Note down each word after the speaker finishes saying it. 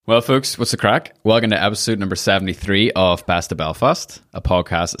Well, folks, what's the crack? Welcome to episode number 73 of Best of Belfast, a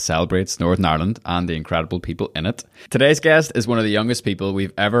podcast that celebrates Northern Ireland and the incredible people in it. Today's guest is one of the youngest people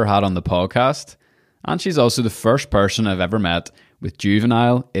we've ever had on the podcast, and she's also the first person I've ever met with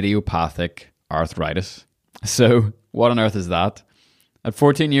juvenile idiopathic arthritis. So, what on earth is that? At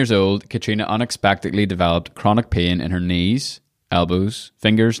 14 years old, Katrina unexpectedly developed chronic pain in her knees, elbows,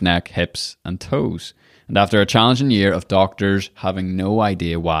 fingers, neck, hips, and toes. And after a challenging year of doctors having no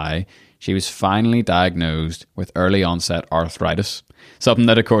idea why, she was finally diagnosed with early onset arthritis, something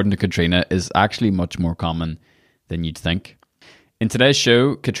that, according to Katrina, is actually much more common than you'd think. In today's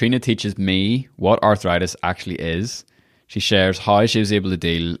show, Katrina teaches me what arthritis actually is. She shares how she was able to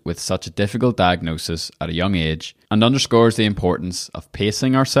deal with such a difficult diagnosis at a young age and underscores the importance of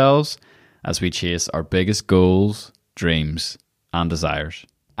pacing ourselves as we chase our biggest goals, dreams, and desires.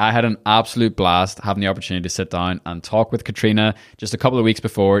 I had an absolute blast having the opportunity to sit down and talk with Katrina just a couple of weeks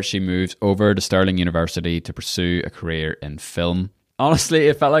before she moved over to Stirling University to pursue a career in film. Honestly,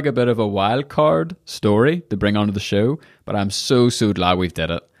 it felt like a bit of a wild card story to bring onto the show, but I'm so glad we've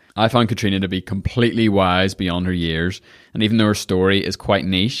did it. I found Katrina to be completely wise beyond her years, and even though her story is quite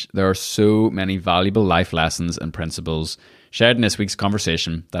niche, there are so many valuable life lessons and principles shared in this week's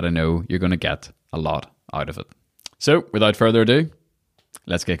conversation that I know you're going to get a lot out of it. So, without further ado,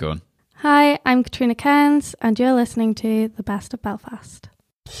 let's get going. Hi, I'm Katrina Cairns, and you're listening to The Best of Belfast.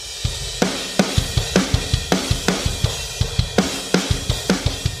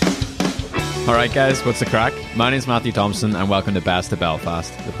 Alright guys, what's the crack? My name's Matthew Thompson and welcome to Best of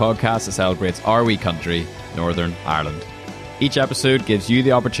Belfast, the podcast that celebrates our wee country, Northern Ireland. Each episode gives you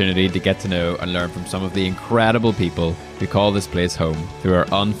the opportunity to get to know and learn from some of the incredible people who call this place home through our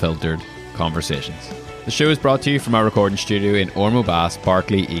unfiltered conversations. The show is brought to you from our recording studio in Ormo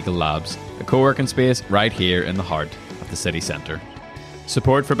Barclay Eagle Labs, a co-working space right here in the heart of the city centre.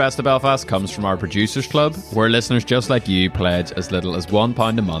 Support for Best of Belfast comes from our Producers Club, where listeners just like you pledge as little as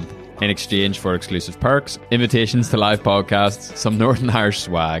 £1 a month in exchange for exclusive perks, invitations to live podcasts, some Northern Irish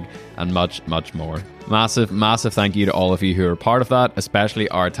swag, and much, much more. Massive thank you to all of you who are part of that, especially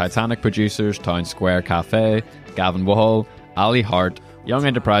our Titanic producers, Town Square Cafe, Gavin Wall, Ali Hart, Young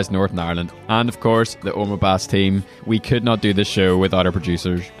Enterprise Northern Ireland, and of course the Ormo team. We could not do this show without our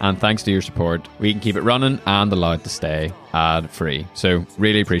producers, and thanks to your support, we can keep it running and allowed to stay ad-free. So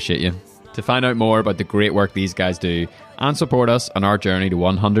really appreciate you. To find out more about the great work these guys do and support us on our journey to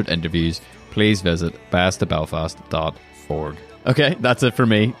 100 interviews, please visit bestofbelfast.org. Okay, that's it for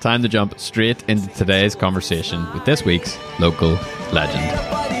me. Time to jump straight into today's conversation with this week's local legend.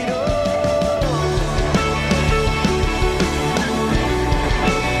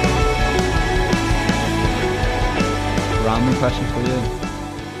 Random question for you.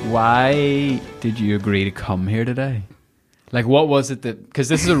 Why did you agree to come here today? Like, what was it that... Because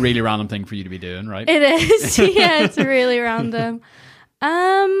this is a really random thing for you to be doing, right? It is. Yeah, it's really random.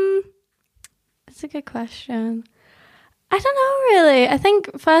 It's a good question. I don't know, really. I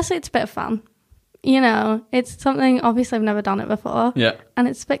think, firstly, it's a bit of fun. You know, it's something... Obviously, I've never done it before. Yeah. And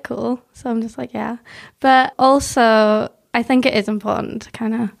it's a bit cool. So I'm just like, yeah. But also... I think it is important to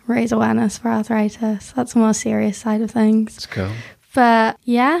kind of raise awareness for arthritis. That's the more serious side of things. That's cool. But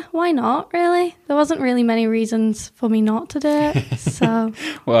yeah, why not, really? There wasn't really many reasons for me not to do it, so...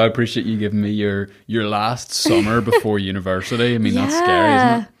 Well, I appreciate you giving me your last summer before university. I mean, that's scary,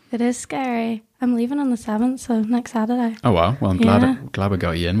 isn't it? It is scary. I'm leaving on the 7th, so next Saturday. Oh, wow. Well, I'm glad we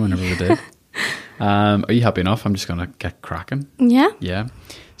got you in whenever we did. Are you happy enough? I'm just going to get cracking. Yeah. Yeah.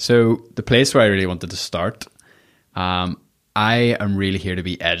 So the place where I really wanted to start... I am really here to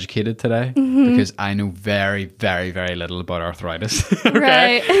be educated today because I know very, very, very little about arthritis. Okay?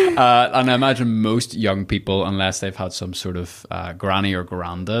 Right. And I imagine most young people, unless they've had some sort of granny or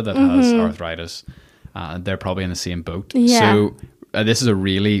granda that has arthritis, they're probably in the same boat. Yeah. So this is a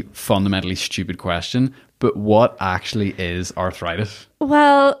really fundamentally stupid question, but what actually is arthritis?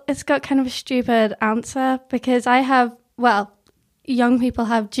 Well, it's got kind of a stupid answer because young people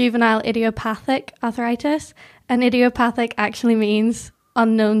have juvenile idiopathic arthritis. And idiopathic actually means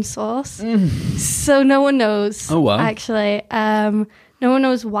unknown source. So no one knows, actually. No one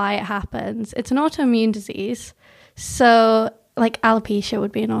knows why it happens. It's an autoimmune disease. So like alopecia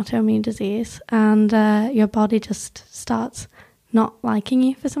would be an autoimmune disease. And your body just starts not liking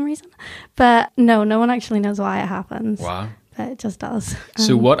you for some reason. But no one actually knows why it happens. Wow. But it just does.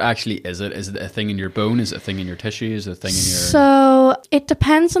 So what actually is it? Is it a thing in your bone? Is it a thing in your tissue? Is it a thing in your... So it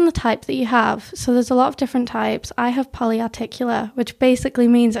depends on the type that you have. So there's a lot of different types. I have polyarticular, which basically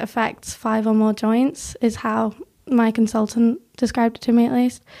means it affects 5 or more joints, is how my consultant described it to me at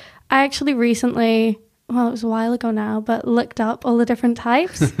least. I actually recently well, it was a while ago now, but looked up all the different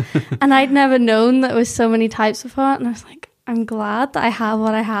types. And I'd never known that there was so many types before. And I was like, I'm glad that I have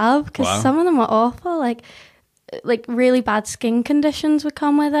what I have, because some of them were awful. Like really bad skin conditions would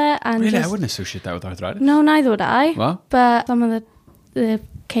come with it. And really? I wouldn't associate that with arthritis. No, neither would I. Wow. But some of the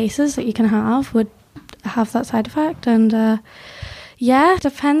cases that you can have would have that side effect. And yeah, it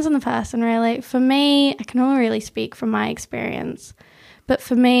depends on the person, really. For me, I can only really speak from my experience. But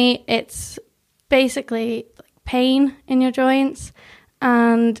for me, it's basically like pain in your joints,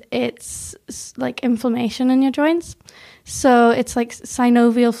 and it's like inflammation in your joints. So it's like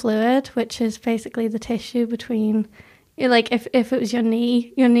synovial fluid, which is basically the tissue between, like if it was your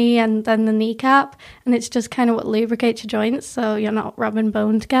knee and then the kneecap, and it's just kind of what lubricates your joints, so you're not rubbing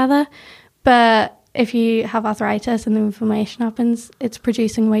bone together. But if you have arthritis and the inflammation happens, it's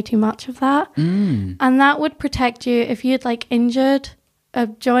producing way too much of that. And that would protect you if you'd like injured a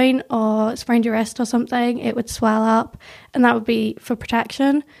joint or sprained your wrist or something, it would swell up, and that would be for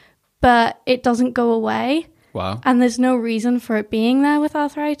protection. But it doesn't go away. Wow. And there's no reason for it being there with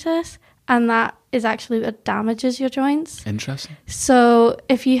arthritis, and that is actually what damages your joints. Interesting. So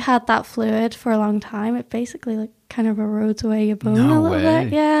if you had that fluid for a long time, it basically like kind of erodes away your bone a little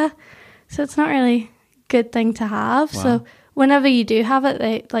bit. Yeah. So it's not really a good thing to have. Wow. So whenever you do have it,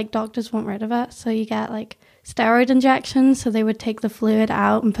 they like doctors want rid of it. So you get like steroid injections. So they would take the fluid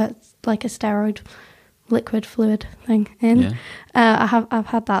out and put like a steroid liquid fluid thing in. Yeah. I've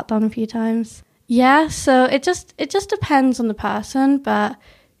had that done a few times. Yeah. So it just depends on the person, but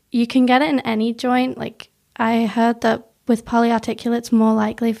you can get it in any joint. Like I heard that with polyarticulate, it's more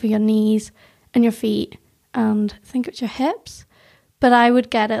likely for your knees and your feet, and I think it's your hips. But I would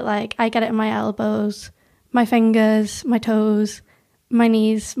get it I get it in my elbows, my fingers, my toes, my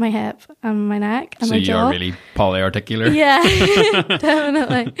knees, my hip, and my neck, and so my jaw. So you're really polyarticular? Yeah,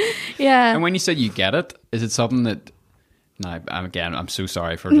 definitely. Yeah. And when you said you get it, is it something that... No, I'm so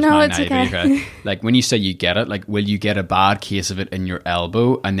sorry for just my naivety. Okay. Like when you say you get it, like will you get a bad case of it in your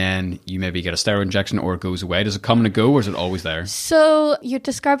elbow and then you maybe get a steroid injection or it goes away? Does it come and go or is it always there? So you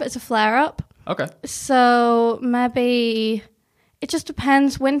describe it as a flare-up. Okay. So maybe it just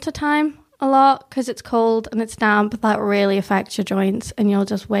depends. Wintertime a lot because it's cold and it's damp. That really affects your joints and you'll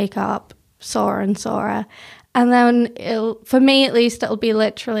just wake up sore and sorer. And then for me at least, it'll be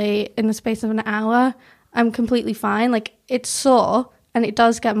literally in the space of an hour. I'm completely fine. Like it's sore and it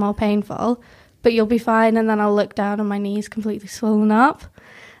does get more painful, but you'll be fine. And then I'll look down and my knee's completely swollen up.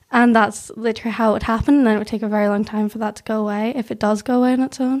 And that's literally how it would happen. And then it would take a very long time for that to go away if it does go away on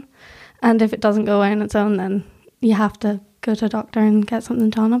its own. And if it doesn't go away on its own, then you have to go to a doctor and get something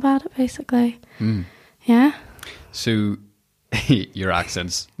done about it, basically. Yeah. So your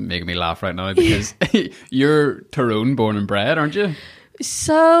accent's making me laugh right now because you're Tyrone born and bred, aren't you?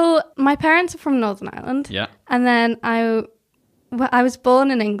 So my parents are from Northern Ireland. Yeah. And then I was born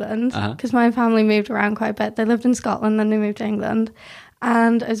in England because my family moved around quite a bit. They lived in Scotland, then they moved to England.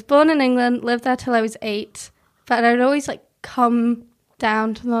 And I was born in England, lived there till I was 8. But I'd always like come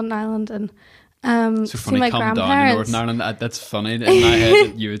down to Northern Ireland and so see funny, my come grandparents. down to Northern Ireland. That's funny in my head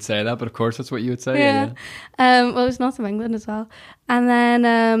that you would say that, but of course that's what you would say. Yeah. Well, it was north of England as well. And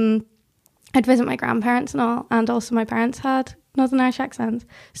then I'd visit my grandparents and all, and also my parents had Northern Irish accents.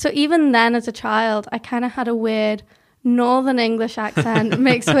 So even then as a child, I kind of had a weird Northern English accent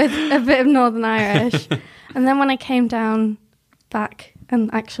mixed with a bit of Northern Irish. And then when I came down back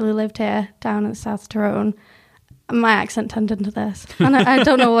and actually lived here down in South Tyrone, my accent turned into this. And I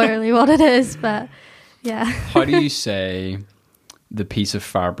don't know really what it is, but yeah. How do you say the piece of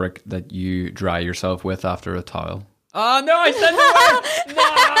fabric that you dry yourself with after a towel? Oh no, I said the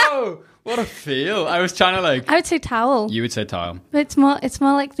word! No! What a fail. I was trying to I would say towel. You would say towel. But it's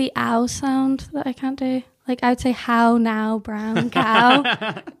more like the ow sound that I can't do. Like I would say how now brown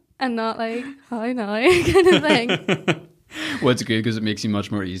cow and not like hi now kind of thing. Well, it's good because it makes you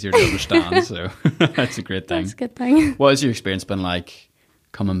much more easier to understand. So that's a great thing. That's a good thing. What has your experience been like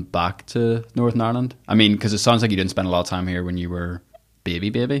coming back to Northern Ireland? I mean, because it sounds like you didn't spend a lot of time here when you were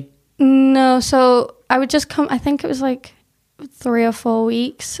baby. No, so I would just come, I think it was like 3 or 4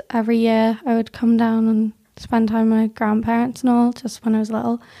 weeks every year. I would come down and spend time with my grandparents and all, just when I was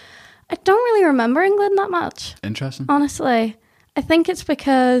little. I don't really remember England that much. Interesting. Honestly. I think it's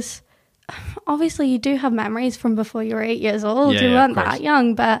because obviously you do have memories from before you were 8 years old. You weren't that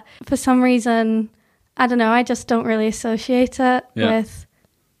young, but for some reason, I don't know, I just don't really associate it with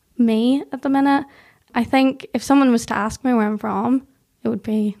me at the minute. I think if someone was to ask me where I'm from, it would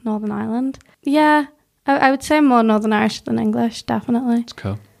be Northern Ireland. Yeah, I would say more Northern Irish than English, definitely. That's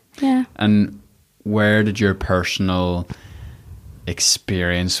cool. Yeah. And where did your personal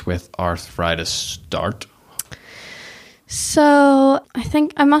experience with arthritis start? So I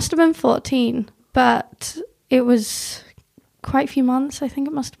think I must have been 14, but it was quite a few months. I think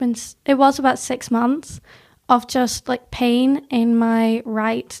it was about 6 months of just like pain in my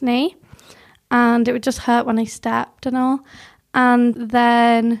right knee, and it would just hurt when I stepped and all. And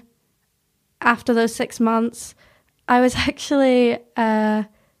then after those 6 months, I was actually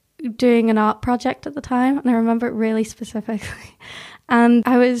doing an art project at the time, and I remember it really specifically. And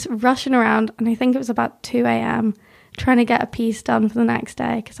I was rushing around, and I think it was about 2 a.m. trying to get a piece done for the next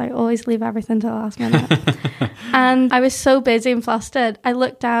day, because I always leave everything to the last minute. And I was so busy and flustered. I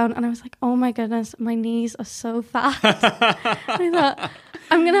looked down and I was like, oh my goodness, my knees are so fat. I thought,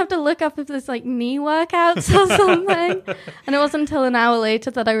 I'm going to have to look up if there's like knee workouts or something. And it wasn't until an hour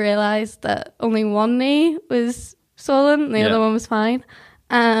later that I realised that only one knee was swollen and the other one was fine.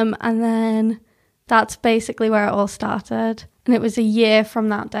 And then that's basically where it all started. And it was a year from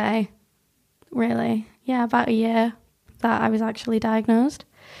that day, really. Yeah, about a year that I was actually diagnosed.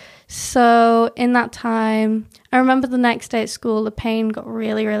 So in that time, I remember the next day at school, the pain got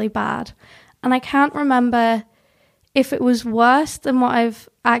really, really bad. And I can't remember if it was worse than what I've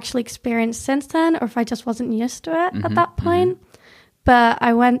actually experienced since then, or if I just wasn't used to it at that point. But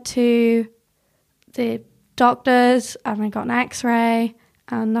I went to the doctors and I got an x-ray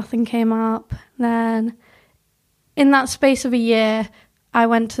and nothing came up. Then in that space of a year, I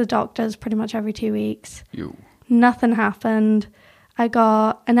went to the doctors pretty much every 2 weeks. Nothing happened. I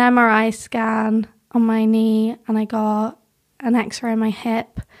got an MRI scan on my knee and I got an x-ray on my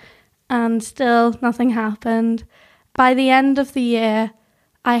hip, and still nothing happened. By the end of the year,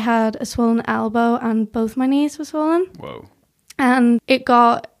 I had a swollen elbow and both my knees were swollen. Whoa. And it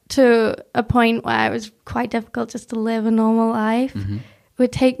got to a point where it was quite difficult just to live a normal life. It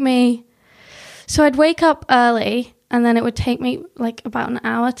would take me... So I'd wake up early, and then it would take me like about an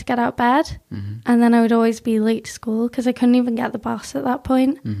hour to get out of bed. And then I would always be late to school because I couldn't even get the bus at that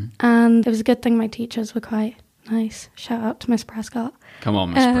point. And it was a good thing my teachers were quite nice. Shout out to Miss Prescott. Come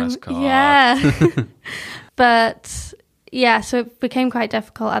on, Miss Prescott. Yeah. But yeah, so it became quite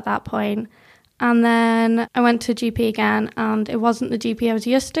difficult at that point. And then I went to GP again, and it wasn't the GP I was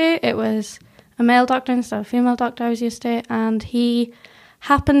used to. It was a male doctor instead of a female doctor I was used to. And he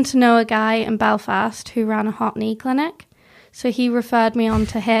happened to know a guy in Belfast who ran a hot knee clinic. So he referred me on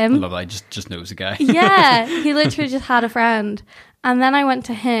to him. I love that. He just knows a guy. Yeah, he literally just had a friend. And then I went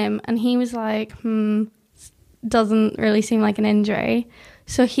to him and he was like, doesn't really seem like an injury.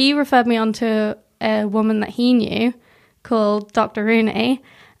 So he referred me on to a woman that he knew called Dr. Rooney.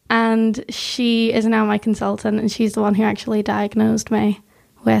 And she is now my consultant, and she's the one who actually diagnosed me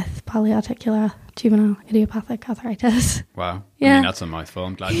with polyarticular juvenile idiopathic arthritis. Wow. Yeah. I mean, that's a mouthful.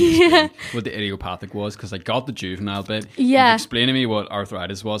 I'm glad you explained what the idiopathic was, because I got the juvenile bit. Yeah. You explained to me what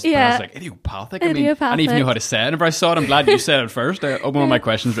arthritis was, but Yeah. I was like, idiopathic? I mean, I Idiopathic. didn't even know how to say it. Whenever I saw it, I'm glad you said it first. One of my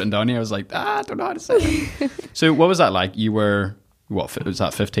questions written down here, I was like, I don't know how to say it. So what was that like? You were, what, was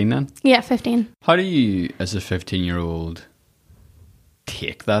that 15 then? Yeah, 15. How do you, as a 15-year-old,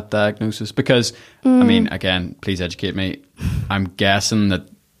 take that diagnosis? Because, I mean, again, please educate me. I'm guessing that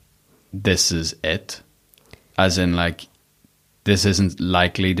this is it. As in, like, this isn't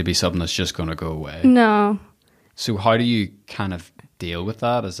likely to be something that's just going to go away. No. So how do you kind of deal with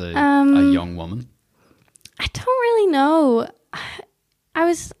that as a young woman? I don't really know.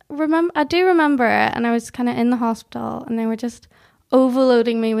 I do remember it, and I was kind of in the hospital, and they were just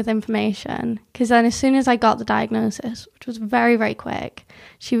overloading me with information. Because then as soon as I got the diagnosis, which was very, very quick,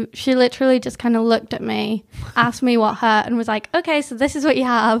 she literally just kind of looked at me, asked me what hurt, and was like, okay, so this is what you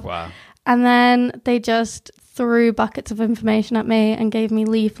have. Wow. And then they just threw buckets of information at me and gave me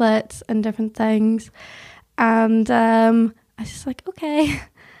leaflets and different things. And I was just like, okay.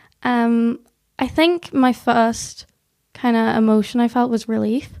 I think my first kind of emotion I felt was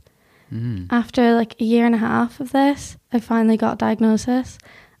relief. After like a year and a half of this, I finally got a diagnosis.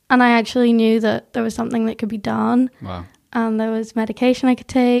 And I actually knew that there was something that could be done. Wow. And there was medication I could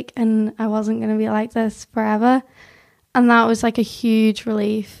take, and I wasn't going to be like this forever. And that was like a huge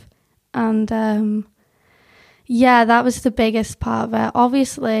relief. And yeah, that was the biggest part of it.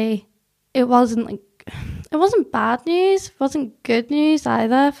 Obviously, it wasn't bad news. It wasn't good news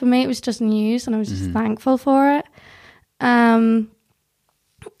either. For me, it was just news, and I was just thankful for it.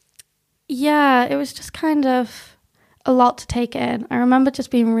 Yeah, it was just kind of a lot to take in. I remember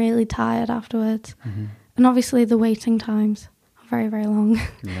just being really tired afterwards. And obviously the waiting times are very, very long.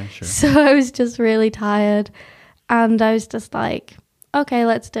 Yeah, sure. So I was just really tired. And I was just like, okay,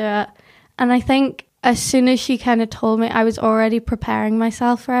 let's do it. And I think as soon as she kind of told me, I was already preparing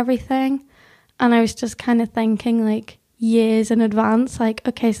myself for everything. And I was just kind of thinking like, years in advance, like,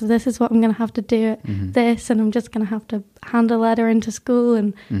 okay, so this is what I'm going to have to do at this, and I'm just going to have to hand a letter into school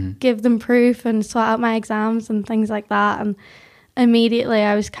and give them proof and sort out my exams and things like that. And immediately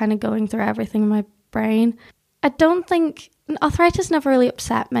I was kind of going through everything in my brain. I don't think, arthritis never really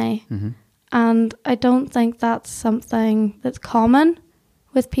upset me. And I don't think that's something that's common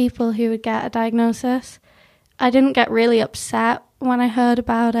with people who would get a diagnosis. I didn't get really upset when I heard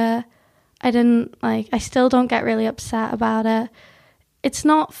about it. I still don't get really upset about it. It's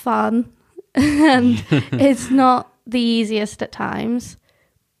not fun and it's not the easiest at times,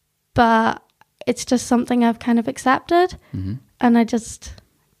 but it's just something I've kind of accepted and I just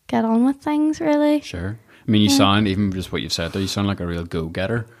get on with things, really. Sure. I mean, you sound, even just what you've said there, you sound like a real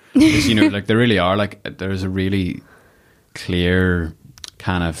go-getter. Because, you know, like there really are, like there's a really clear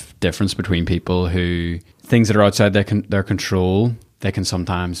kind of difference between people who, things that are outside their control, they can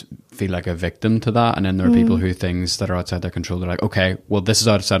sometimes feel like a victim to that. And then there are people who, things that are outside their control, they're like, okay, well, this is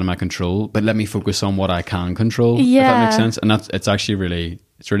outside of my control, but let me focus on what I can control, if that makes sense. And it's actually really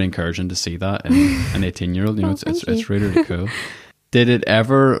encouraging to see that in an 18-year-old. You know, it's really, really cool. Did it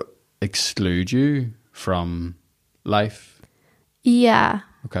ever exclude you from life? Yeah.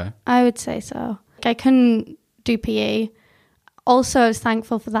 Okay. I would say so. I couldn't do PE. Also, I was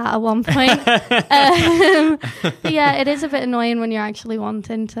thankful for that at one point. Yeah, it is a bit annoying when you're actually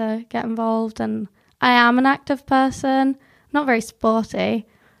wanting to get involved. And I am an active person, not very sporty,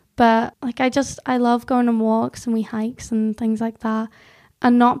 but like I love going on walks and hikes and things like that.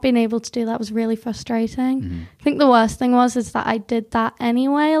 And not being able to do that was really frustrating. I think the worst thing is that I did that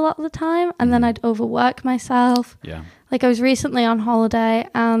anyway a lot of the time, and then I'd overwork myself. Yeah. Like I was recently on holiday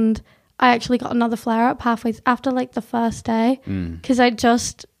and I actually got another flare-up halfway after like the first day because I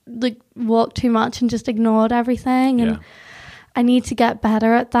just like walked too much and just ignored everything. And I need to get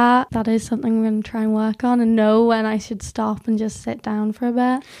better at that. That is something I'm going to try and work on and know when I should stop and just sit down for a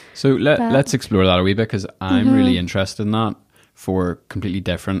bit. So let's explore that a wee bit, because I'm really interested in that for completely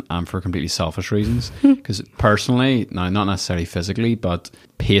different and for completely selfish reasons. Because personally, now not necessarily physically, but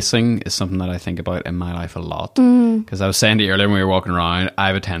pacing is something that I think about in my life a lot. Because I was saying to you earlier when we were walking around, I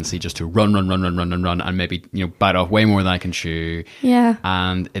have a tendency just to run, and maybe, you know, bite off way more than I can chew. Yeah.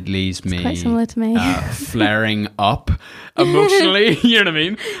 And it leaves me quite similar to me. Flaring up emotionally, you know what I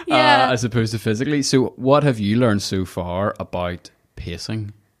mean? Yeah. As opposed to physically. So what have you learned so far about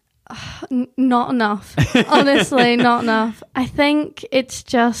pacing? Not enough. Honestly, not enough. I think it's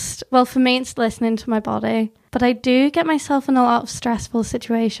just, well, for me, it's listening to my body. But I do get myself in a lot of stressful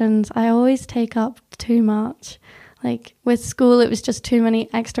situations. I always take up too much. Like with school, it was just too many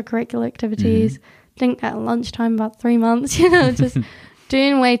extracurricular activities. Didn't get lunchtime about 3 months, you know, just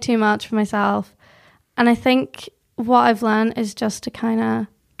doing way too much for myself. And I think what I've learned is just to kind of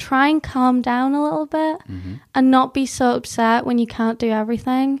try and calm down a little bit and not be so upset when you can't do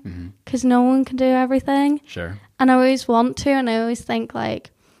everything, because no one can do everything. Sure. And I always want to, and I always think like,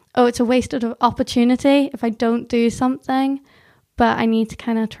 oh, it's a wasted opportunity if I don't do something. But I need to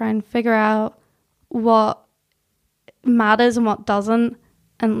kind of try and figure out what matters and what doesn't,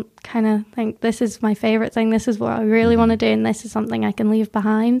 and kind of think, this is my favorite thing, this is what I really want to do, and this is something I can leave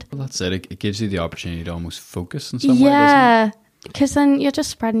behind. Well, that's it. It gives you the opportunity to almost focus in some way, doesn't it? Yeah. Because then you're just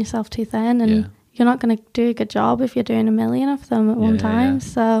spreading yourself too thin, and you're not going to do a good job if you're doing a million of them at one time.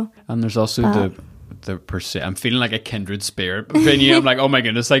 So, and there's also the I'm feeling like a kindred spirit between you. I'm like, oh my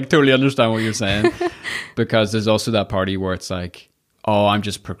goodness, like totally understand what you're saying. Because there's also that party where it's like, oh, I'm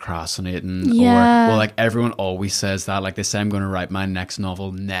just procrastinating. Or, well, like everyone always says that. Like they say I'm going to write my next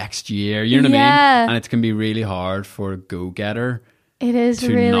novel next year. You know what I mean? And it can be really hard for a go-getter. It is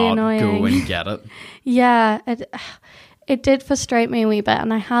to really not annoying. go and get it. It did frustrate me a wee bit,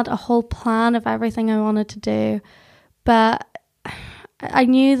 and I had a whole plan of everything I wanted to do, but I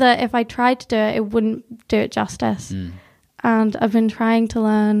knew that if I tried to do it, it wouldn't do it justice. And I've been trying to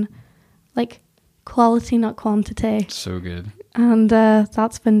learn like quality, not quantity. So good. And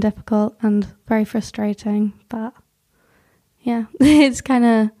that's been difficult and very frustrating, but yeah, it's kind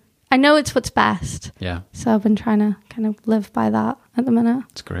of, I know it's what's best. Yeah. So I've been trying to kind of live by that at the minute.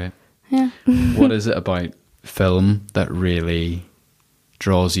 It's great. Yeah. What is it about film that really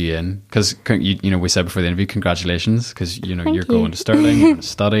draws you in? Because you know, we said before the interview, congratulations, because you know you're going to Stirling, you're going to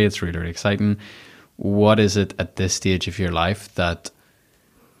study. It's really, really exciting. What is it at this stage of your life that,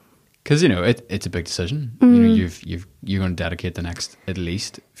 because you know it's a big decision. You know, you're going to dedicate the next at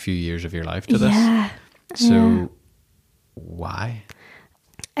least few years of your life to this. So why?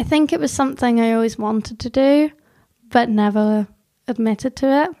 I think it was something I always wanted to do, but never admitted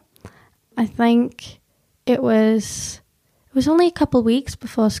to it. I think it was only a couple of weeks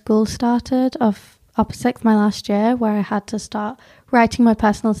before school started of opposite my last year, where I had to start writing my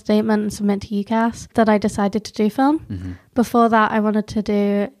personal statement and submit to UCAS, that I decided to do film. Before that, I wanted to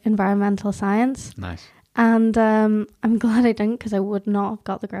do environmental science. Nice. And I'm glad I didn't, because I would not have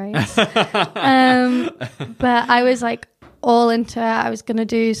got the grades. But I was like all into it. I was going to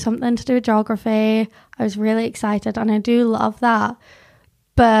do something to do with geography. I was really excited, and I do love that.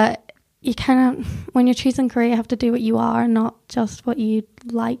 But you kind of, when you're choosing career, you have to do what you are, not just what you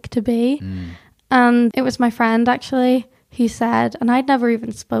like to be. And it was my friend actually who said, and I'd never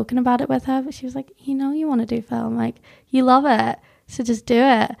even spoken about it with her, but she was like, you know, you want to do film, like you love it, so just do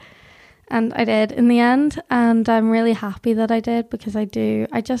it. And I did in the end, and I'm really happy that I did, because I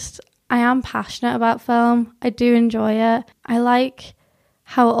am passionate about film. I do enjoy it. I like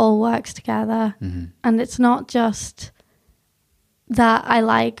how it all works together. And it's not just that I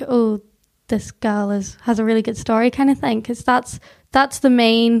like, oh, this girl has a really good story kind of thing, because that's the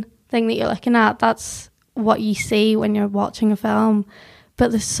main thing that you're looking at. That's what you see when you're watching a film.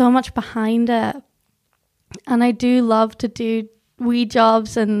 But there's so much behind it. And I do love to do wee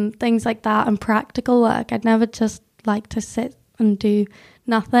jobs and things like that, and practical work. I'd never just like to sit and do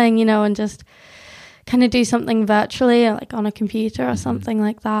nothing, you know, and just kind of do something virtually, or like on a computer or something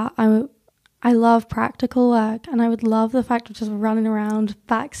like that. I love practical work, and I would love the fact of just running around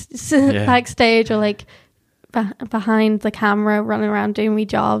backstage, or like behind the camera, running around doing wee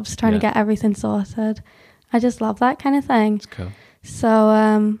jobs, trying to get everything sorted. I just love that kind of thing. That's cool.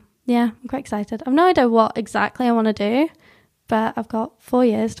 So yeah, I'm quite excited. I've no idea what exactly I want to do, but I've got 4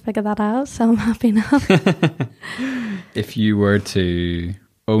 years to figure that out, so I'm happy now. If you were to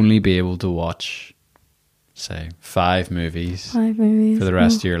only be able to watch, say, 5 movies for the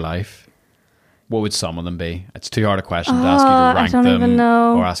rest of your life, what would some of them be? It's too hard a question to ask you to rank I don't even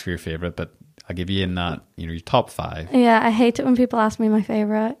know. or ask for your favourite, but I'll give you in that, you know, your top 5. Yeah, I hate it when people ask me my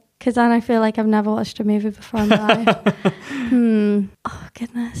favourite, because then I feel like I've never watched a movie before in my life. Oh,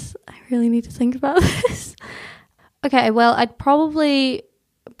 goodness. I really need to think about this. Okay, well, I'd probably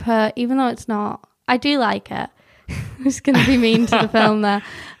put, even though it's not, I do like it. I'm just going to be mean to the film there.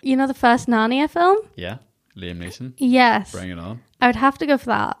 You know the first Narnia film? Yeah, Liam Neeson. Yes. Bring it on. I would have to go for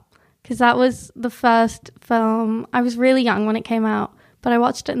that, because that was the first film. I was really young when it came out, but I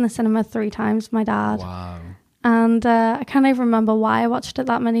watched it in the cinema 3 times with my dad. Wow. And I can't even remember why I watched it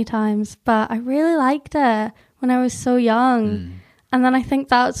that many times, but I really liked it when I was so young. And then I think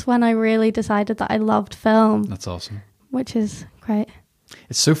that's when I really decided that I loved film. That's awesome. Which is great.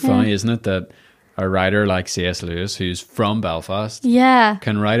 It's so funny, isn't it, that a writer like C.S. Lewis, who's from Belfast,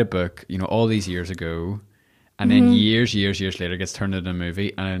 can write a book, you know, all these years ago, and then years later gets turned into a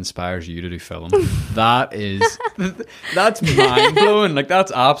movie, and it inspires you to do film. That's mind-blowing. Like,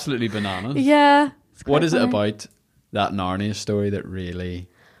 that's absolutely bananas. Yeah. What is it about that Narnia story that really...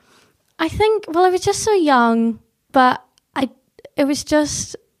 I think, well, I was just so young, but it was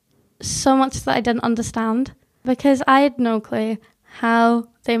just so much that I didn't understand, because I had no clue how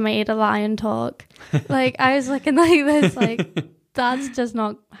they made a lion talk. Like, I was looking like this, like, that's just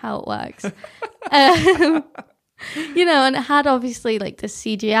not how it works. You know, and it had obviously like the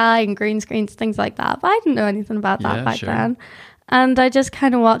CGI and green screens, things like that, but I didn't know anything about that back then. And I just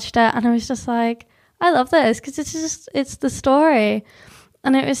kind of watched it, and I was just like, I love this, because it's the story.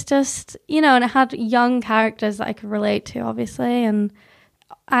 And it was just, you know, and it had young characters that I could relate to, obviously. And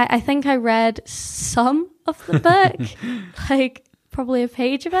I think I read some of the book, like probably a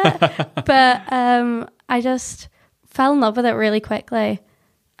page of it. But I just fell in love with it really quickly.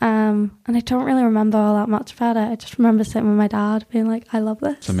 And I don't really remember all that much about it. I just remember sitting with my dad being like, I love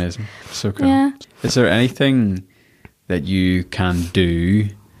this. It's amazing. So cool. Yeah. Is there anything that you can do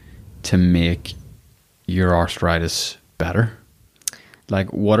to make your arthritis better?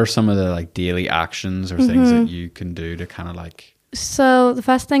 Like, what are some of the like daily actions or things that you can do to kind of like... So the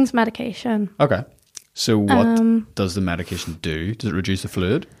first thing's medication. Okay. So what does the medication do? Does it reduce the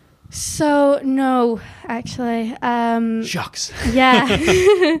fluid? So no, actually. Shucks. Yeah.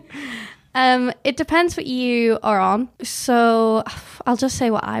 It depends what you are on. So I'll just say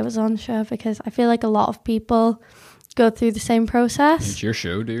what I was on, sure, because I feel like a lot of people go through the same process. It's your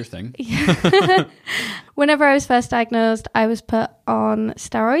show, do your thing. Whenever I was first diagnosed, I was put on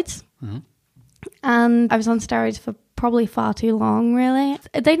steroids. And I was on steroids for probably far too long, really.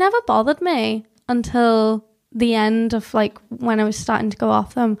 They never bothered me until the end of like when I was starting to go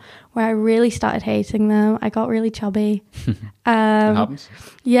off them, where I really started hating them. I got really chubby. It happens.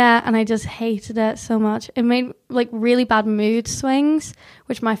 Yeah, and I just hated it so much. It made like really bad mood swings,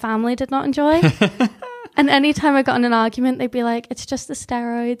 which my family did not enjoy. And anytime I got in an argument, they'd be like, it's just the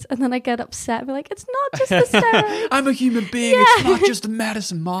steroids. And then I get upset and be like, it's not just the steroids. I'm a human being. Yeah. It's not just a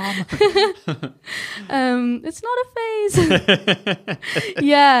medicine, Mom. It's not a phase.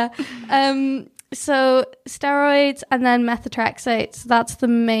 Yeah. So steroids and then methotrexate. So that's the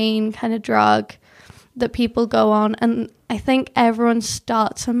main kind of drug that people go on. And I think everyone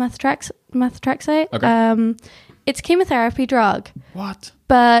starts on methotrexate. Okay. It's a chemotherapy drug. What?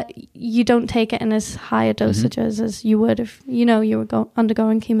 But you don't take it in as high a dosages as you would if, you were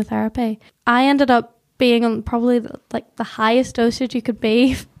undergoing chemotherapy. I ended up being on probably the highest dosage you could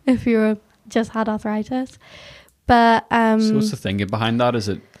be if you just had arthritis. But so what's the thinking behind that? Is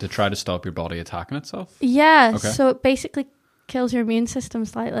it to try to stop your body attacking itself? Yeah. Okay. So it basically kills your immune system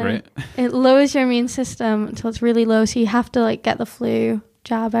slightly. Great. It lowers your immune system until it's really low. So you have to get the flu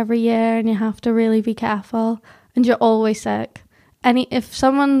jab every year, and you have to really be careful. And you're always sick. If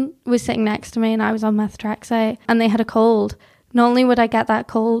someone was sitting next to me and I was on methotrexate and they had a cold, not only would I get that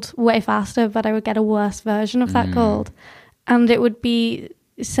cold way faster, but I would get a worse version of that cold. And it would be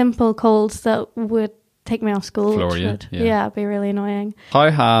simple colds that would take me off school. Floor which you. would, Yeah, it'd be really annoying. How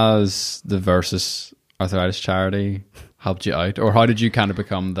has the Versus Arthritis charity helped you out? Or how did you kind of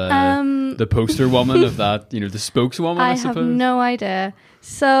become the poster woman of that, the spokeswoman, I suppose? I have no idea.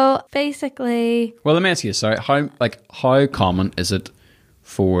 So basically... Well, let me ask you, sorry, how common is it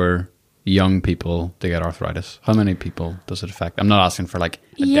for young people to get arthritis? How many people does it affect? I'm not asking for a deadly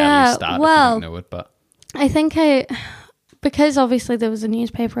stat if you don't know it, but... I think because obviously there was a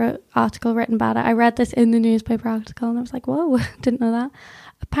newspaper article written about it, I read this in the newspaper article and I was like, whoa, didn't know that.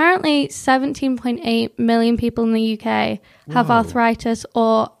 Apparently 17.8 million people in the UK have arthritis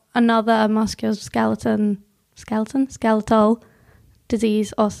or another musculoskeletal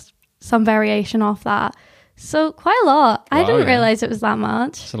disease or some variation of that. So quite a lot. I didn't realise it was that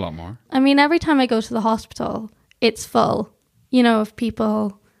much. It's a lot more. I mean, every time I go to the hospital, it's full, of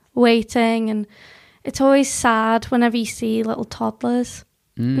people waiting, and it's always sad whenever you see little toddlers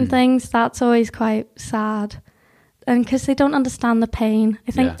and things. That's always quite sad. And because they don't understand the pain.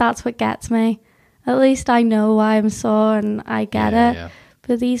 I think that's what gets me. At least I know why I'm sore and I get it. Yeah.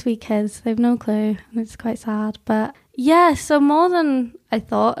 But these wee kids, they've no clue, and it's quite sad. But yeah, so more than I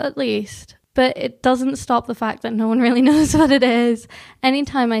thought at least. But it doesn't stop the fact that no one really knows what it is.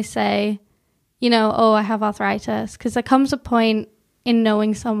 Anytime I say, I have arthritis, because there comes a point in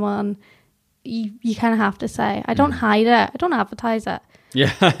knowing someone, you kind of have to say, I don't hide it. I don't advertise it.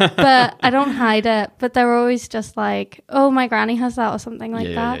 Yeah. But I don't hide it. But they're always just like, oh, my granny has that or something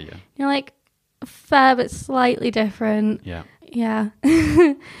like that. Yeah. You're like, fair, but slightly different. Yeah. Yeah.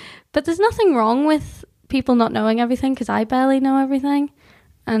 But there's nothing wrong with people not knowing everything, because I barely know everything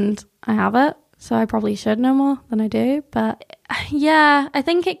and I have it. So I probably should know more than I do. But yeah, I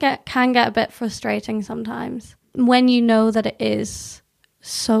think it can get a bit frustrating sometimes when you know that it is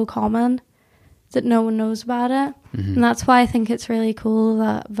so common that no one knows about it. Mm-hmm. And that's why I think it's really cool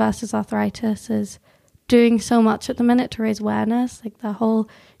that Versus Arthritis is doing so much at the minute to raise awareness, like the whole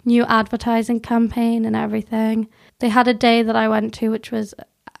new advertising campaign and everything. They had a day that I went to, which was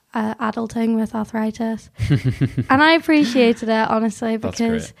adulting with arthritis. And I appreciated it, honestly,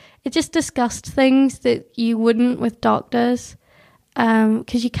 because it just discussed things that you wouldn't with doctors,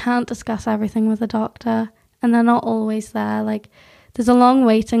 because you can't discuss everything with a doctor and they're not always there. Like, there's a long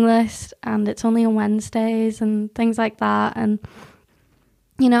waiting list and it's only on Wednesdays and things like that. And,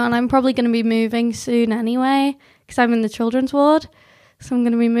 and I'm probably going to be moving soon anyway, because I'm in the children's ward. So I'm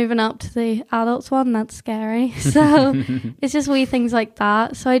going to be moving up to the adults one. That's scary. So it's just wee things like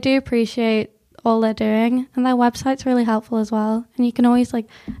that. So I do appreciate all they're doing. And their website's really helpful as well. And you can always I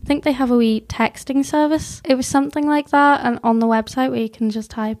think they have a wee texting service. It was something like that. And on the website where you can just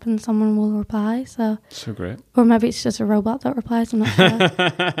type and someone will reply. So great. Or maybe it's just a robot that replies. I'm not sure.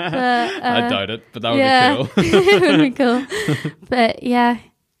 But, I doubt it, but that would be cool. It would be cool. But yeah,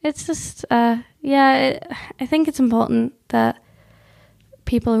 it's just, I think it's important that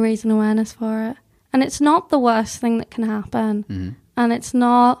people are raising awareness for it. And it's not the worst thing that can happen. Mm-hmm. And it's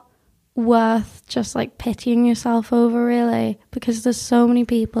not worth just pitying yourself over, really, because there's so many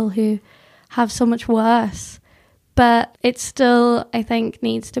people who have so much worse. But it still, I think,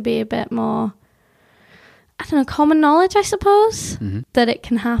 needs to be a bit more, common knowledge, I suppose, that it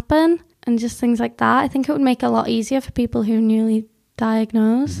can happen and just things like that. I think it would make it a lot easier for people who are newly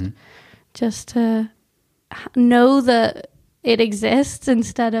diagnosed just to know that it exists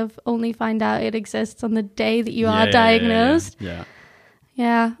instead of only find out it exists on the day that you are diagnosed. Yeah.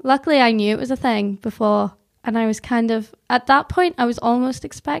 Luckily, I knew it was a thing before. And I was at that point, I was almost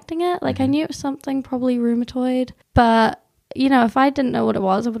expecting it. I knew it was something, probably rheumatoid. But, if I didn't know what it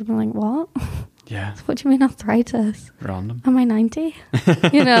was, I would have been like, what? Yeah. What do you mean arthritis? Random. Am I 90?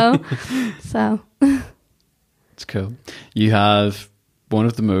 You know? So. It's cool. You have one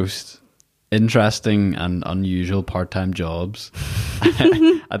of the most interesting and unusual part-time jobs I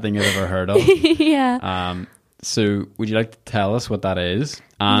think I've ever heard of. Yeah. So would you like to tell us what that is?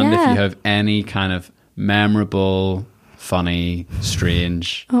 And if you have any kind of memorable, funny,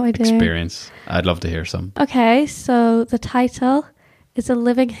 strange experience, I'd love to hear some. Okay, so the title is a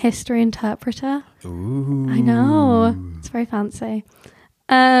living history interpreter. Ooh. I know. It's very fancy.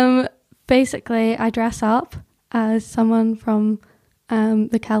 Basically, I dress up as someone from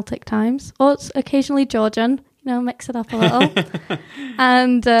the Celtic times, or it's occasionally Georgian, mix it up a little.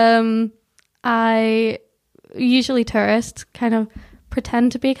 And I usually tourists kind of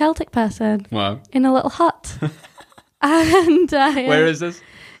pretend to be a Celtic person. Wow. In a little hut. And where is this?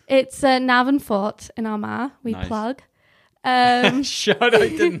 It's Navan Fort in Armagh. We plug. Shout out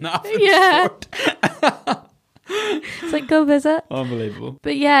to Navan Fort. It's like, go visit. Unbelievable.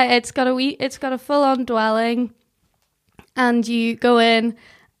 But yeah, it's got a full-on dwelling, and you go in,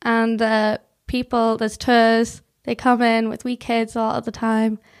 and there's tours. They come in with wee kids a lot of the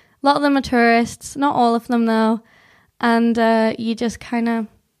time. A lot of them are tourists, not all of them though. And you just kind of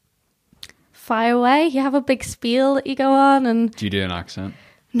fire away. You have a big spiel that you go on. And do you do an accent?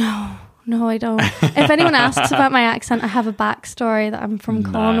 No, I don't. If anyone asks about my accent, I have a backstory that I'm from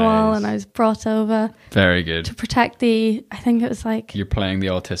Cornwall and I was brought over. Very good. To protect I think it was like... You're playing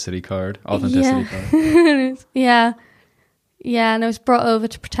the authenticity card. Card. Yeah. Yeah, and I was brought over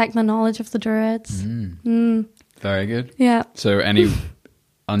to protect the knowledge of the Druids. Very good. Yeah. So any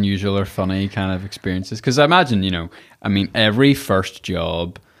unusual or funny kind of experiences? Because I imagine, every first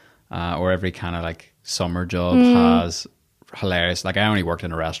job or every kind of like summer job has hilarious... Like I only worked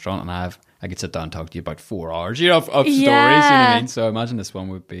in a restaurant and I could sit down and talk to you about 4 hours, of stories, you know what I mean? So I imagine this one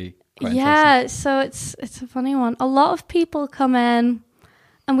would be quite interesting. So it's a funny one. A lot of people come in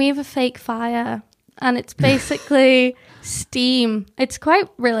and we have a fake fire. And it's basically steam. It's quite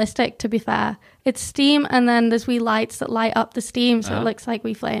realistic, to be fair. It's steam, and then there's wee lights that light up the steam, so it looks like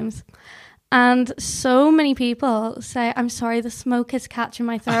wee flames. And so many people say, I'm sorry, the smoke is catching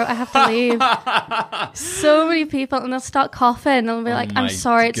my throat. I have to leave. So many people, and they'll start coughing, and they'll be like, I'm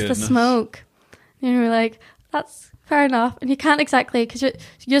sorry, it's the smoke. And you're like, that's fair enough. And you can't exactly, because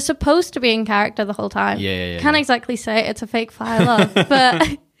you're supposed to be in character the whole time. Yeah. You can't exactly say it's a fake fire love,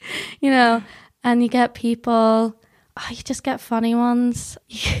 but, and you get people, you just get funny ones.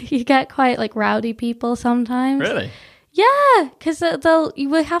 You get quite like rowdy people sometimes. Really? Yeah, because you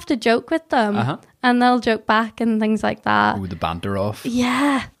will have to joke with them and they'll joke back and things like that. Ooh, the banter off.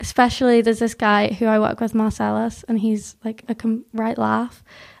 Yeah, especially there's this guy who I work with, Marcellus, and he's like a right laugh,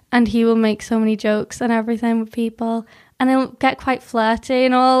 and he will make so many jokes and everything with people, and he'll get quite flirty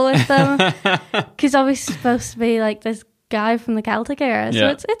and all with them because obviously supposed to be like this guy from the Celtic era, so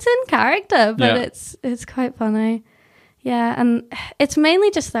it's in character, but it's quite funny. Yeah, and it's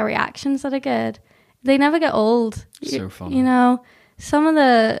mainly just their reactions that are good. They never get old. So funny. Some of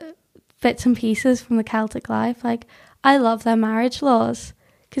the bits and pieces from the Celtic life, like I love their marriage laws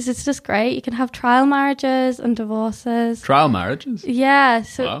because it's just great. You can have trial marriages and divorces. Trial marriages? Yeah,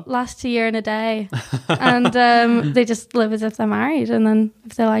 so it lasts a year and a day. And they just live as if they're married, and then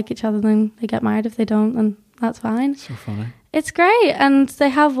if they like each other, then they get married. If they don't, then that's fine. So funny. It's great. And they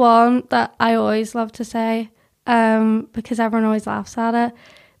have one that I always love to say because everyone always laughs at it.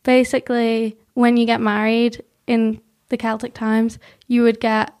 Basically, when you get married in the Celtic times, you would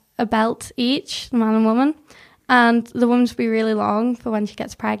get a belt each, the man and woman, and the woman's would be really long for when she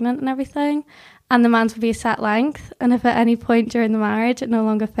gets pregnant and everything, and the man's would be a set length, and if at any point during the marriage it no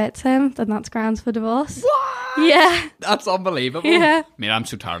longer fits him, then that's grounds for divorce. What? Yeah. That's unbelievable. Yeah. I mean, I'm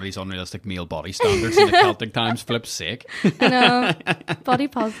so tired of these unrealistic male body standards in the Celtic times, flip's sake. I know. Body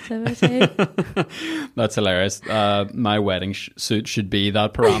positivity. That's hilarious. My wedding suit should be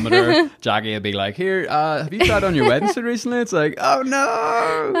that parameter. Jackie would be like, here, have you tried on your wedding suit recently? It's like, oh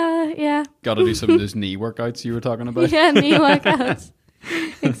no. Yeah. Got to do some of those knee workouts you were talking about. Yeah, knee workouts.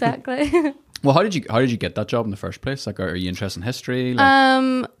 Exactly. Well, how did you get that job in the first place? Like, are you interested in history?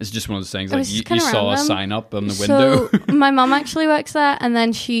 Like, it's just one of those things. Like, you saw a sign up on the window. So my mum actually works there, and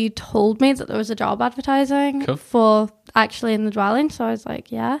then she told me that there was a job advertising for actually in the dwelling. So I was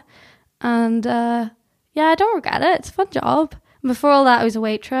like, yeah, and I don't regret it. It's a fun job. Before all that, I was a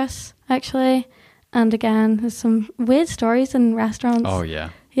waitress actually, and again, there's some weird stories in restaurants. Oh yeah,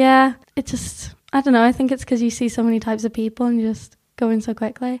 yeah. It just, I don't know. I think it's because you see so many types of people and you just go in so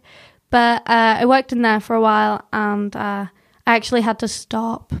quickly. But I worked in there for a while, and I actually had to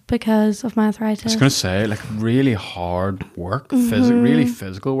stop because of my arthritis. I was going to say, like, really hard work, really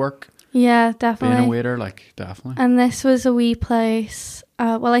physical work. Yeah, definitely. Being a waiter, like, definitely. And this was a wee place.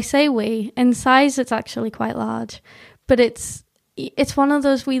 Well, I say wee. In size, it's actually quite large. But it's one of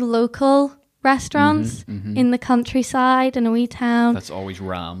those wee local restaurants in the countryside in a wee town. That's always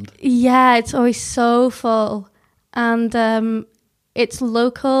rammed. Yeah, it's always so full. And it's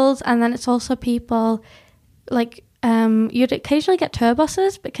locals, and then it's also people, like, you'd occasionally get tour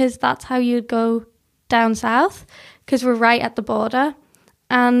buses because that's how you'd go down south, because we're right at the border.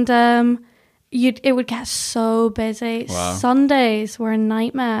 And it would get so busy. Wow. Sundays were a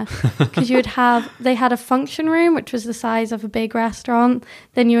nightmare because they had a function room, which was the size of a big restaurant.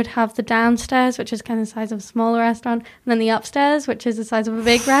 Then you would have the downstairs, which is kind of the size of a smaller restaurant. And then the upstairs, which is the size of a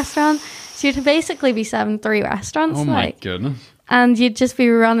big restaurant. So you'd basically be serving 3 restaurants. Oh my goodness. And you'd just be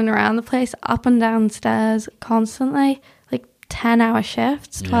running around the place, up and down stairs constantly, like 10-hour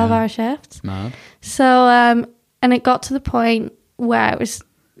shifts, 12-hour shifts. Mad. So, and it got to the point where it was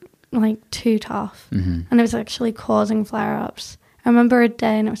like too tough, and it was actually causing flare-ups. I remember a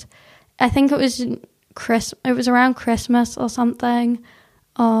day, and I think it was around Christmas or something,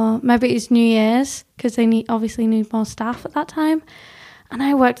 or maybe it was New Year's, because they obviously need more staff at that time. And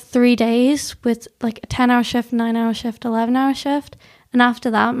I worked 3 days with like a 10-hour shift, 9-hour shift, 11-hour shift, and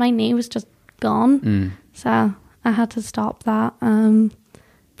after that my knee was just gone. So I had to stop that,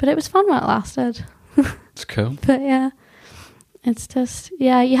 but it was fun while it lasted. It's cool. But yeah, it's just,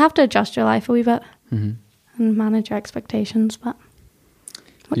 you have to adjust your life a wee bit and manage your expectations. But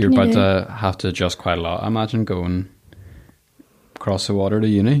you're about to have to adjust quite a lot, I imagine, going across the water to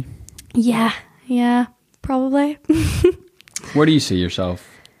uni. Yeah, probably. Hmm. Where do you see yourself?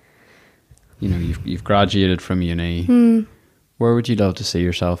 You know, you've graduated from uni. Where would you love to see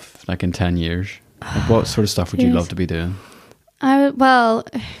yourself, like, in 10 years? Like, what sort of stuff would you love to be doing? Well,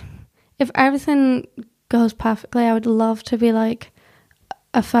 if everything goes perfectly, I would love to be like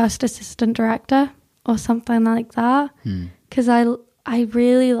a first assistant director or something like that, because I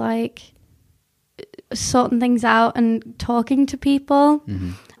really like sorting things out and talking to people.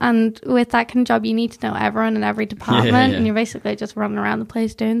 And with that kind of job, you need to know everyone in every department, and you're basically just running around the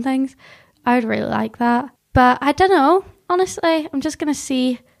place doing things. I would really like that, but I don't know, honestly. I'm just going to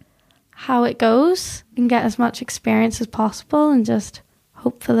see how it goes and get as much experience as possible and just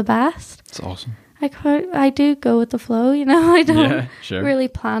hope for the best. It's awesome. I do go with the flow, you know. I don't really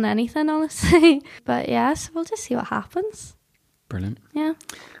plan anything, honestly. But yeah, so we'll just see what happens. Brilliant. Yeah.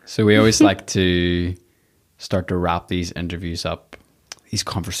 So we always like to start to wrap these interviews up, these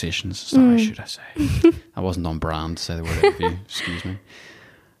conversations. Sorry, should I say? I wasn't on brand to say the word interview. Excuse me.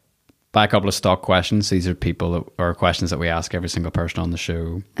 By a couple of stock questions. These are questions that we ask every single person on the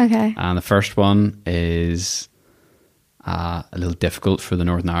show. Okay. And the first one is a little difficult for the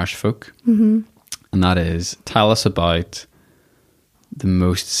Northern Irish folk. And that is, tell us about the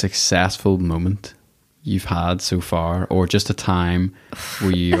most successful moment you've had so far, or just a time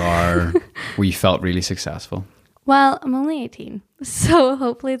where you felt really successful. Well, I'm only 18, so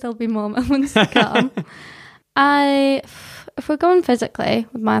hopefully there'll be more moments to come. If we're going physically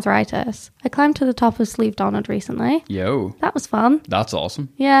with my arthritis, I climbed to the top of Slieve Donard recently. Yo. That was fun. That's awesome.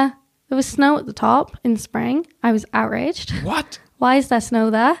 Yeah. There was snow at the top in spring. I was outraged. What? Why is there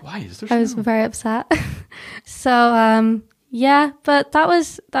snow there? Why is there snow? I was very upset. So, yeah, but that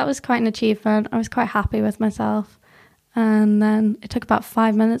was quite an achievement. I was quite happy with myself. And then it took about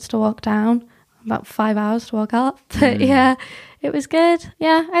 5 minutes to walk down, about 5 hours to walk up. But yeah, it was good.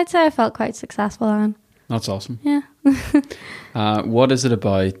 Yeah, I'd say I felt quite successful, Anne. That's awesome. Yeah. What is it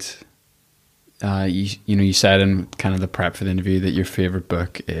about, you said in kind of the prep for the interview that your favourite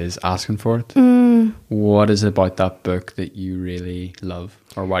book is Asking for It. What is it about that book that you really love,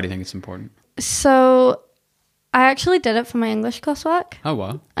 or why do you think it's important? So I actually did it for my English coursework. Oh,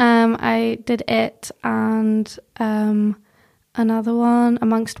 wow. I did it and another one,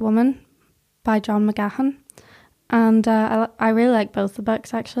 Amongst Women, by John McGahan. And I really like both the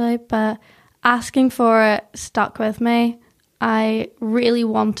books, actually, but Asking for It stuck with me. I really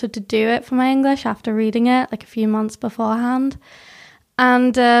wanted to do it for my English after reading it like a few months beforehand.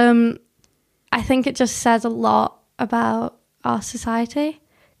 And I think it just says a lot about our society,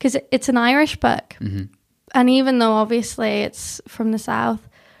 because it's an Irish book. And even though obviously it's from the South,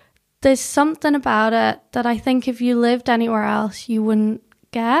 there's something about it that I think if you lived anywhere else, you wouldn't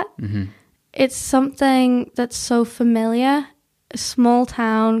get. It's something that's so familiar. Small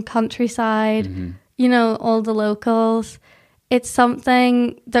town, countryside, all the locals. It's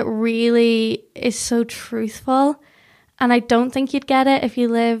something that really is so truthful. And I don't think you'd get it if you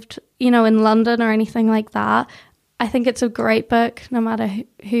lived, in London or anything like that. I think it's a great book, no matter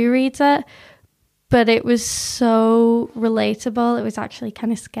who reads it. but it was so relatable. It was actually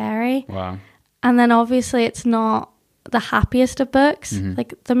kind of scary. Wow. And then obviously it's not the happiest of books.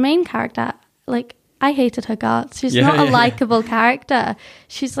 Like the main character, like I hated her guts. She's not a likable character.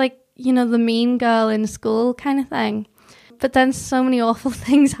 She's like, you know, the mean girl in school kind of thing. But then so many awful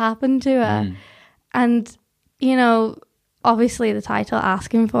things happen to her. And, you know, obviously the title,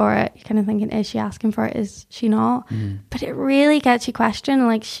 asking for it, you're kind of thinking, is she asking for it? Is she not? But it really gets you questioning,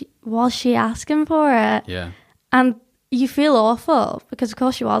 like, was she asking for it? Yeah. And you feel awful because of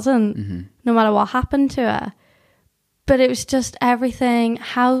course she wasn't, no matter what happened to her. But it was just everything,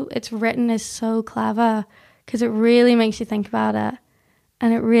 how it's written is so clever because it really makes you think about it.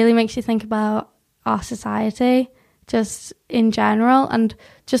 And it really makes you think about our society just in general, and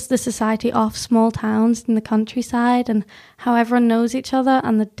just the society of small towns in the countryside, and how everyone knows each other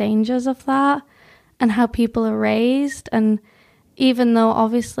and the dangers of that, and how people are raised. And even though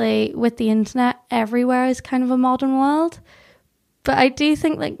obviously with the internet everywhere is kind of a modern world, but I do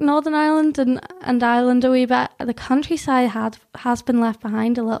think like Northern Ireland and Ireland a wee bit, the countryside has been left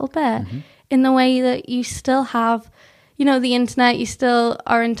behind a little bit, in the way that you still have, you know, the internet, you still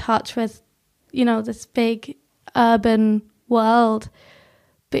are in touch with, you know, this big urban world,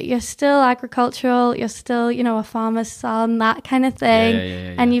 but you're still agricultural, you're still, you know, a farmer's son, that kind of thing.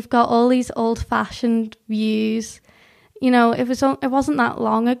 And you've got all these old-fashioned views. You know, it wasn't that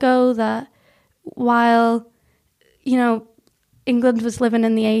long ago that while, you know, England was living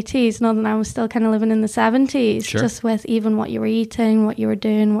in the 80s, Northern Ireland was still kind of living in the 70s, just with even what you were eating, what you were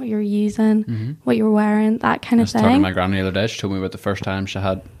doing, what you were using, what you were wearing, that kind of thing. I was talking to my granny the other day. She told me about the first time she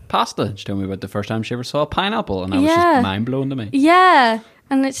had pasta. She told me about the first time she ever saw a pineapple, and that was just mind-blowing to me. Yeah,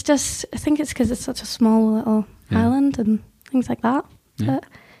 and it's just, I think it's because it's such a small little island and things like that. But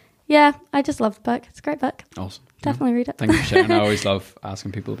yeah, I just love the book. It's a great book. Awesome. Definitely read it. Thank you for sharing. I always love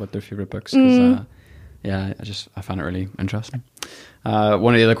asking people about their favourite books because I find it really interesting.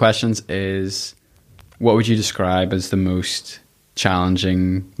 One of the other questions is, what would you describe as the most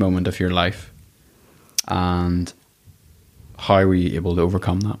challenging moment of your life, and how were you able to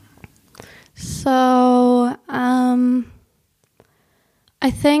overcome that? So I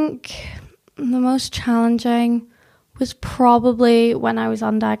think the most challenging was probably when I was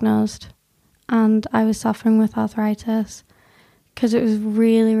undiagnosed and I was suffering with arthritis, because it was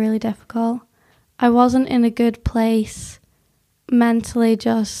really, really difficult. I wasn't in a good place mentally,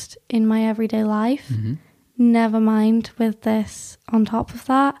 just in my everyday life, never mind with this on top of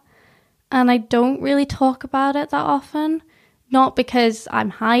that. And I don't really talk about it that often, not because I'm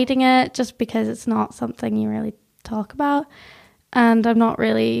hiding it, just because it's not something you really talk about. And I'm not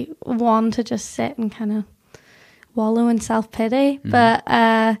really one to just sit and kind of wallow in self-pity. But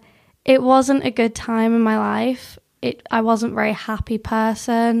it wasn't a good time in my life. I wasn't a very happy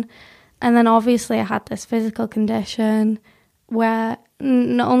person. And then obviously I had this physical condition where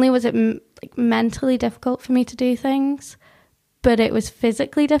not only was it like mentally difficult for me to do things, but it was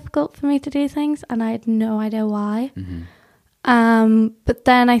physically difficult for me to do things, and I had no idea why. But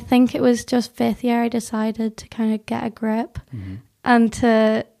then I think it was just fifth year I decided to kind of get a grip and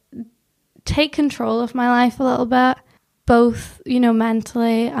to take control of my life a little bit, both, you know,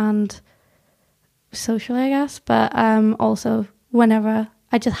 mentally and socially, I guess, but also whenever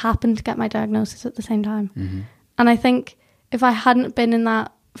I just happened to get my diagnosis at the same time. And I think if I hadn't been in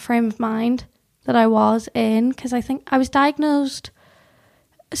that frame of mind that I was in, because I think I was diagnosed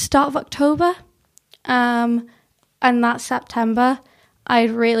start of October, and that September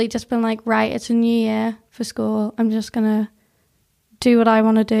I'd really just been like, right, it's a new year for school, I'm just gonna do what I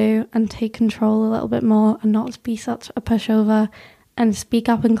want to do and take control a little bit more and not be such a pushover and speak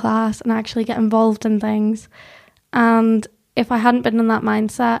up in class and actually get involved in things. And if I hadn't been in that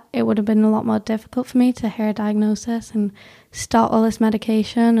mindset, it would have been a lot more difficult for me to hear a diagnosis and start all this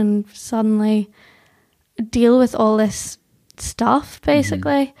medication and suddenly deal with all this stuff,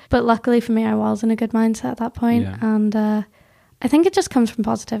 basically. But luckily for me, I was in a good mindset at that point. And I think it just comes from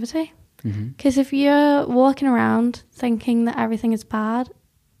positivity. Because if you're walking around thinking that everything is bad,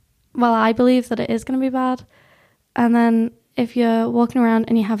 well, I believe that it is going to be bad. And then if you're walking around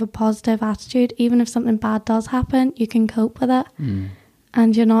and you have a positive attitude, even if something bad does happen, you can cope with it.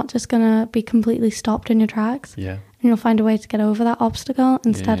 And you're not just going to be completely stopped in your tracks. And you'll find a way to get over that obstacle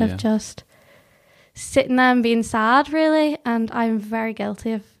instead of just sitting there and being sad, really. And I'm very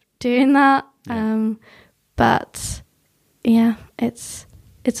guilty of doing that. But yeah, it's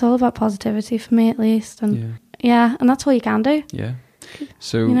all about positivity for me, at least. And and that's all you can do.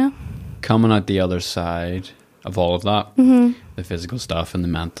 So, you know, coming out the other side of all of that, the physical stuff and the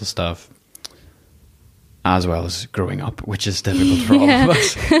mental stuff, as well as growing up, which is difficult for all of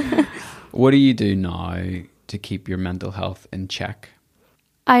us. What do you do now to keep your mental health in check?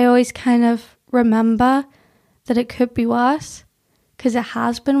 I always kind of remember that it could be worse, because it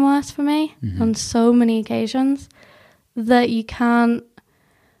has been worse for me on so many occasions, that you can't,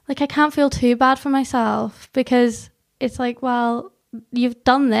 like, I can't feel too bad for myself, because it's like, well, you've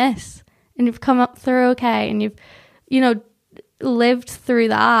done this and you've come up through okay, and you've, you know, lived through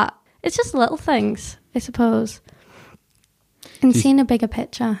that. It's just little things, I suppose. And seeing a bigger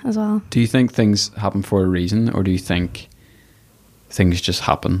picture as well. Do you think things happen for a reason, or do you think things just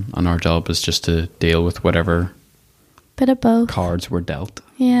happen and our job is just to deal with whatever Bit of both. cards were dealt?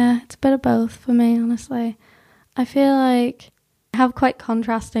 Yeah, it's a bit of both for me, honestly. I feel like I have quite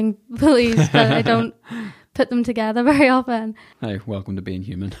contrasting beliefs, but I don't put them together very often. Hey, welcome to being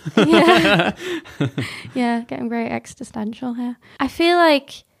human. Yeah. Yeah, getting very existential here. I feel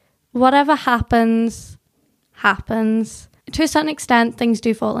like whatever happens. To a certain extent, things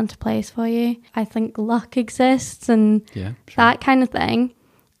do fall into place for you. I think luck exists and that kind of thing.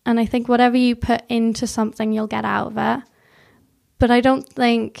 And I think whatever you put into something, you'll get out of it. But I don't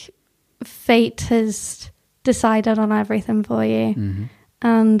think fate has decided on everything for you. Mm-hmm.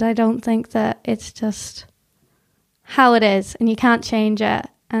 And I don't think that it's just how it is and you can't change it.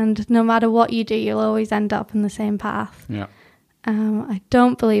 And no matter what you do, you'll always end up in the same path. Yeah. I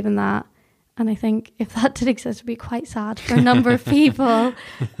don't believe in that. And I think if that did exist, it would be quite sad for a number of people.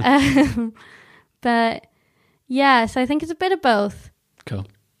 But yes, I think it's a bit of both. Cool.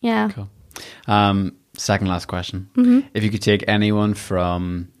 Yeah. Cool. Second last question. Mm-hmm. If you could take anyone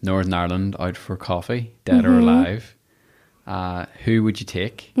from Northern Ireland out for coffee, dead or alive, who would you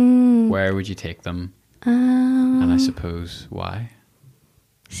take? Where would you take them? And I suppose why?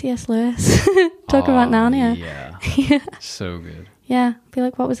 C.S. Lewis. Talk about Narnia. Yeah. Yeah. So good. Yeah. I feel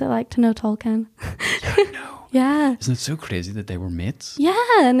like, what was it like to know Tolkien? Yeah, I know. Yeah. Isn't it so crazy that they were mates? Yeah.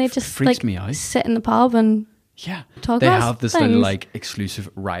 And they just freaks me out. sit in the pub and talk they about have this things. little like exclusive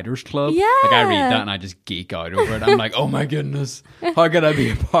writers club. Yeah. Like I read that and I just geek out over it. I'm like, oh my goodness, how could I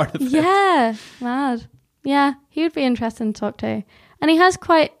be a part of this? Yeah. Mad. Yeah. He would be interesting to talk to. And he has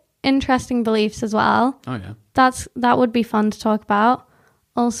quite interesting beliefs as well. Oh yeah. That would be fun to talk about.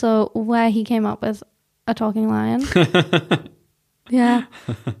 Also, where he came up with a talking lion. Yeah.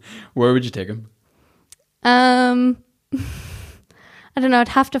 Where would you take him? I don't know. I'd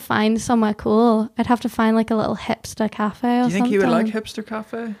have to find somewhere cool. I'd have to find like a little hipster cafe or something. Do you think he would like hipster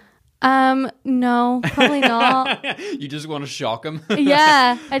cafe? No, probably not. You just want to shock him?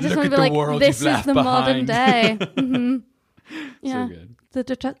 Yeah. I just want to be like, this is the behind. modern day. Mm-hmm. Yeah. So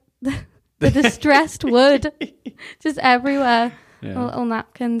good. The distressed wood. Just everywhere. Yeah. Little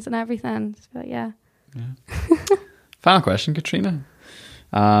napkins and everything. Just be like, yeah. Final question, Katrina.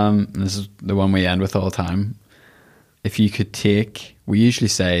 This is the one we end with all the time. If you could take, we usually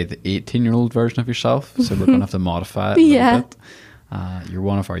say the 18-year-old version of yourself, so we're going to have to modify it a little bit. You're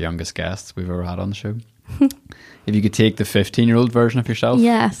one of our youngest guests we've ever had on the show. If you could take the 15-year-old version of yourself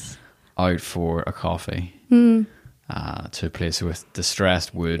out for a coffee to a place with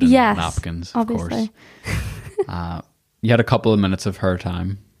distressed wood and napkins, of course. You had a couple of minutes of her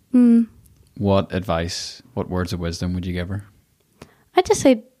time. What advice, what words of wisdom would you give her? I'd just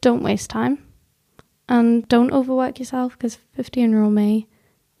say don't waste time and don't overwork yourself, because 15-year-old me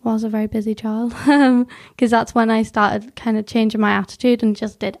was a very busy child, because that's when I started kind of changing my attitude and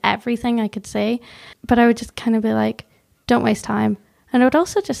just did everything I could see. But I would just kind of be like, don't waste time. And I would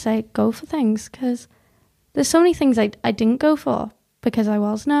also just say go for things, because there's so many things I didn't go for because I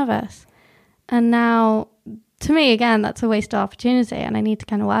was nervous. And now, to me, again, that's a wasted opportunity and I need to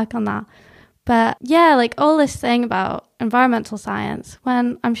kind of work on that. But yeah, like all this thing about environmental science,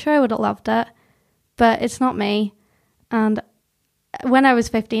 when I'm sure I would have loved it, but it's not me. And when I was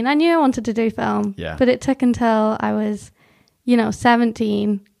 15, I knew I wanted to do film, but it took until I was,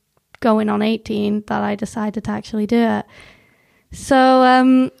 17, going on 18, that I decided to actually do it.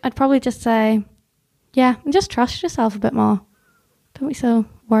 So I'd probably just say, and just trust yourself a bit more. Don't be so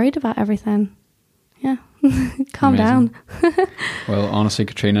worried about everything. Yeah. Calm down. Well, honestly,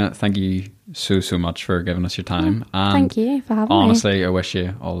 Katrina, thank you so much for giving us your time. And thank you for having me. Honestly, I wish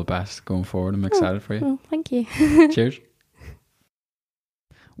you all the best going forward. I'm excited for you. Oh, thank you. Cheers.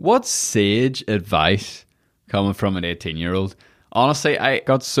 What sage advice coming from an 18-year-old. Honestly, I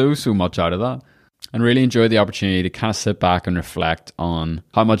got so much out of that and really enjoyed the opportunity to kind of sit back and reflect on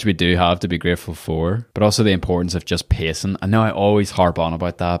how much we do have to be grateful for, but also the importance of just pacing. I know I always harp on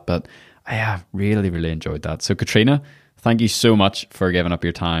about that, but I have really enjoyed that. So Katrina, thank you so much for giving up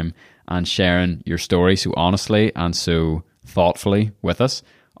your time and sharing your story so honestly and so thoughtfully with us.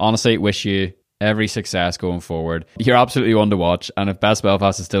 Honestly, wish you every success going forward. You're absolutely one to watch. And if Best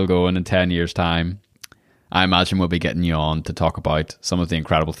Belfast is still going in 10 years' time, I imagine we'll be getting you on to talk about some of the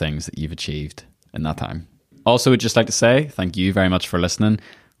incredible things that you've achieved in that time. Also, I'd just like to say thank you very much for listening.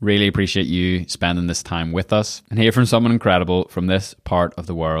 Really appreciate you spending this time with us and hear from someone incredible from this part of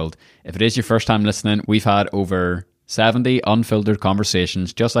the world. If it is your first time listening, we've had over 70 unfiltered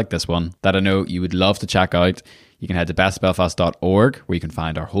conversations just like this one that I know you would love to check out. You can head to bestbelfast.org where you can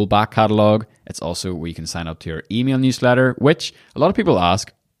find our whole back catalogue. It's also where you can sign up to our email newsletter, which a lot of people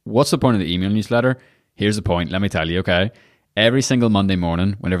ask, what's the point of the email newsletter? Here's the point, let me tell you, okay? Every single Monday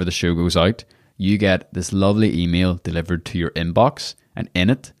morning, whenever the show goes out, you get this lovely email delivered to your inbox. And in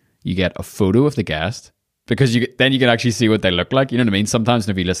it, you get a photo of the guest because then you can actually see what they look like. You know what I mean? Sometimes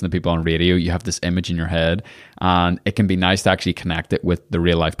if you listen to people on radio, you have this image in your head and it can be nice to actually connect it with the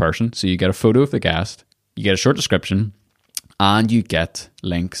real life person. So you get a photo of the guest, you get a short description, and you get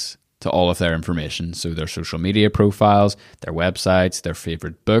links to all of their information. So their social media profiles, their websites, their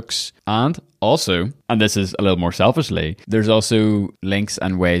favorite books, and also, and this is a little more selfishly, there's also links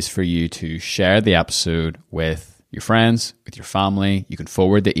and ways for you to share the episode with your friends, with your family. You can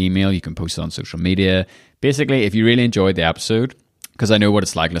forward the email, you can post it on social media. Basically, if you really enjoyed the episode, because I know what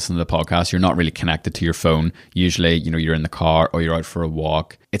it's like listening to the podcast, you're not really connected to your phone. Usually, you're in the car or you're out for a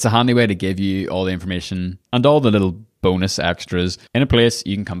walk. It's a handy way to give you all the information and all the little bonus extras in a place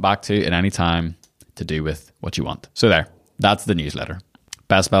you can come back to at any time to do with what you want. So there, that's the newsletter.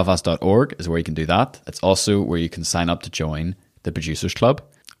 bestbelfast.org is where you can do that. It's also where you can sign up to join the Producers Club,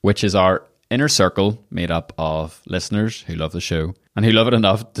 which is our inner circle made up of listeners who love the show and who love it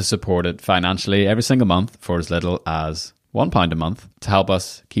enough to support it financially every single month for as little as £1 a month to help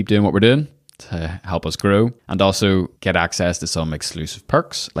us keep doing what we're doing, to help us grow, and also get access to some exclusive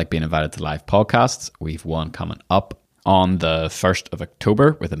perks like being invited to live podcasts. We've one coming up on the 1st of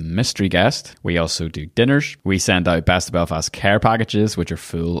October with a mystery guest. We also do dinners. We send out Best of Belfast care packages, which are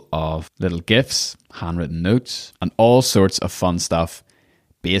full of little gifts, handwritten notes, and all sorts of fun stuff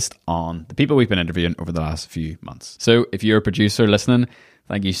based on the people we've been interviewing over the last few months. So if you're a producer listening,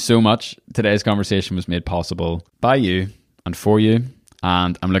 thank you so much. Today's conversation was made possible by you and for you,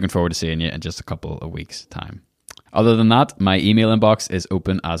 and I'm looking forward to seeing you in just a couple of weeks' time. Other than that, my email inbox is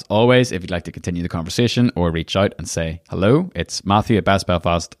open as always. If you'd like to continue the conversation or reach out and say hello, it's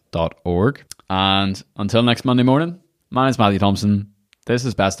matthew@bestbelfast.org. And until next Monday morning, my name's Matthew Thompson. This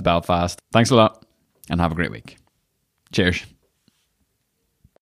is Best of Belfast. Thanks a lot and have a great week. Cheers.